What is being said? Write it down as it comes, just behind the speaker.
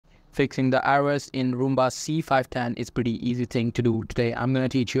fixing the errors in Roombo C510 is pretty easy thing to do. Today I'm going to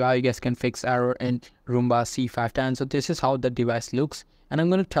teach you how you guys can fix error in Roombo C510. So this is how the device looks, and I'm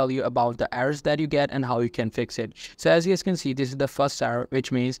going to tell you about the errors that you get and how you can fix it. So as you guys can see, this is the first error,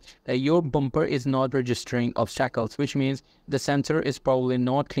 which means that your bumper is not registering obstacles, which means the sensor is probably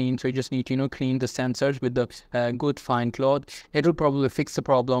not clean. So you just need to clean the sensors with the good fine cloth. It will probably fix the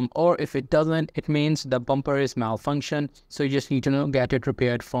problem, or if it doesn't, it means the bumper is malfunction. So you just need to get it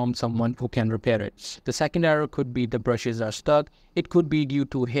repaired from someone who can repair it. The second error could be the brushes are stuck. It could be due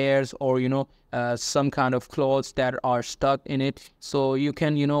to hairs or some kind of clothes that are stuck in it. So you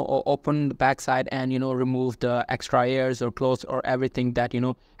can open the backside and remove the extra hairs or clothes or everything that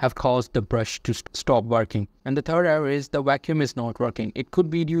have caused the brush to stop working. And the third error is the vacuum is not working. It could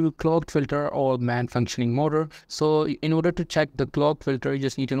be due to clogged filter or malfunctioning motor. So in order to check the clogged filter, you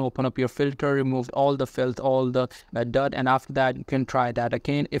just need to open up your filter, remove all the filth, all the dirt, and after that you can try that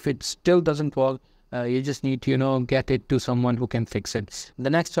again. If it still doesn't work, you just need to get it to someone who can fix it. The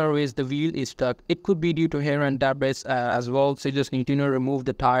next error is the wheel is stuck. It could be due to herein debris as well. So you just need to remove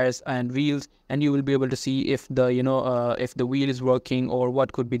the tires and wheels, and you will be able to see if the if the wheel is working or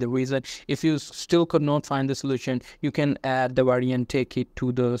what could be the reason. If you still could not find the solution, you can add the variant, take it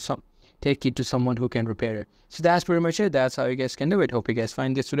to someone who can repair it. So that's pretty much it. That's how you guys can do it. Hope you guys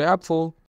find this video helpful.